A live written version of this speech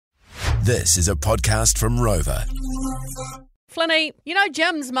This is a podcast from Rover. Flinny, you know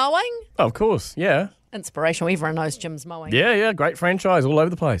Jim's Mowing? Oh, of course, yeah. Inspirational. Everyone knows Jim's Mowing. Yeah, great franchise all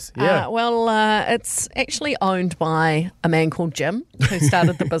over the place. Yeah. It's actually owned by a man called Jim, who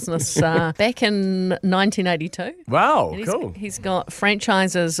started the business back in 1982. Wow, And cool. He's got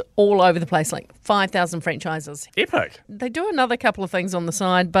franchises all over the place, like 5,000 franchises. Epic. They do another couple of things on the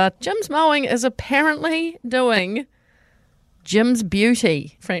side, but Jim's Mowing is apparently doing Jim's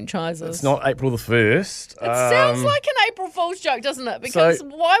Beauty franchises. It's not April the 1st. It sounds like an April Fool's joke, doesn't it? Because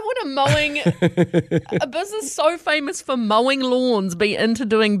why would a business so famous for mowing lawns, be into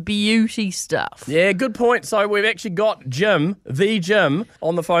doing beauty stuff? Yeah, good point. So we've actually got Jim, the Jim,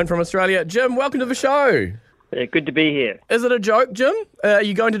 on the phone from Australia. Jim, welcome to the show. Yeah, good to be here. Is it a joke, Jim? Are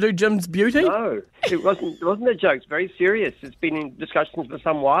you going to do Jim's Beauty? No, it wasn't a joke. It's very serious. It's been in discussions for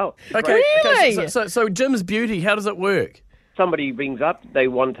some while. Okay. Really? Okay, so Jim's Beauty, how does it work? Somebody rings up, they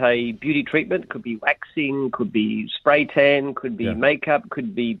want a beauty treatment. Could be waxing, could be spray tan, could be makeup,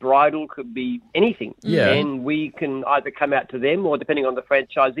 could be bridal, could be anything. Yeah. And we can either come out to them or, depending on the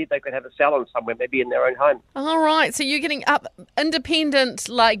franchisee, they could have a salon somewhere, maybe in their own home. All right, so you're getting up independent,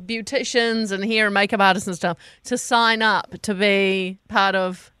 like beauticians and hair and makeup artists and stuff, to sign up to be part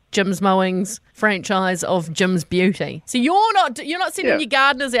of Jim's Mowing's franchise of Jim's Beauty. So you're not sending your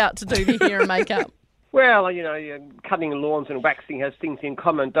gardeners out to do the hair and makeup. Well, cutting lawns and waxing has things in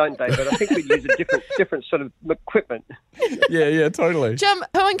common, don't they? But I think we'd use a different sort of equipment. Yeah, totally. Jim,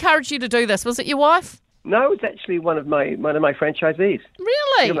 who encouraged you to do this? Was it your wife? No, it's actually one of my franchisees.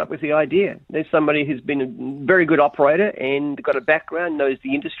 Really? Came up with the idea. There's somebody who's been a very good operator and got a background, knows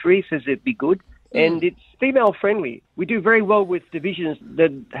the industry, says it'd be good. And it's female friendly. We do very well with divisions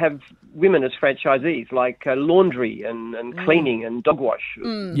that have women as franchisees, like laundry and cleaning and dog wash.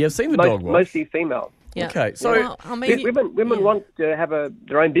 Yeah, I've seen the dog wash. Mostly female. Yeah. Okay, so Well, I mean, Women want to have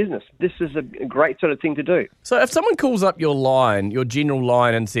their own business. This is a great sort of thing to do. So if someone calls up your general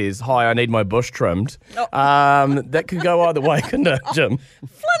line, and says, "Hi, I need my bush trimmed," that could go either way, couldn't it, Jim?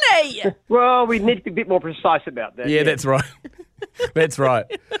 Flinny! Well, we need to be a bit more precise about that. Yeah, that's right. That's right.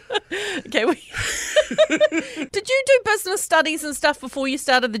 Okay. Did you do business studies and stuff before you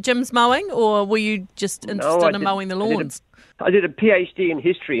started the Jim's Mowing, or were you just interested in mowing the lawns? I did a PhD in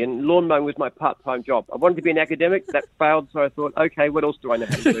history, and lawn mowing was my part-time job. I wanted to be an academic. That failed, so I thought, okay, what else do I know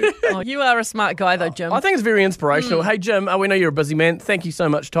how to do? Oh, you are a smart guy, though, Jim. I think it's very inspirational. Hey, Jim, we know you're a busy man. Thank you so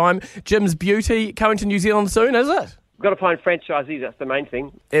much time. Jim's Beauty coming to New Zealand soon, is it? We've got to find franchisees. That's the main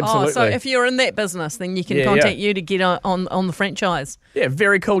thing. Absolutely. Oh, so if you're in that business, then you can contact you to get on the franchise. Yeah,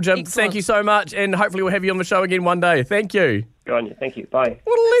 very cool, Jim. Excellent. Thank you so much, and hopefully we'll have you on the show again one day. Thank you. Good on you. Thank you. Bye.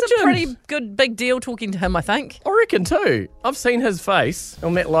 What a It's a legend. pretty good big deal talking to him, I think. I reckon too. I've seen his face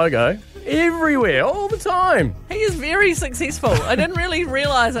on that logo everywhere, all the time. He is very successful. I didn't really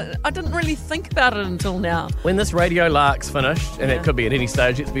realise it. I didn't really think about it until now. When this radio lark's finished, and it could be at any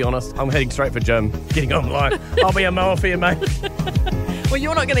stage, let's be honest, I'm heading straight for Jim, getting online. I'll be a mower for you, mate. Well,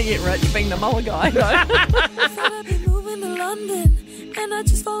 you're not going to get rich being the mower guy, no? I thought I'd be moving to London, and I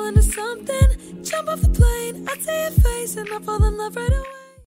just fall into something. Jump off the plane, I see your face, and I fall in love right away.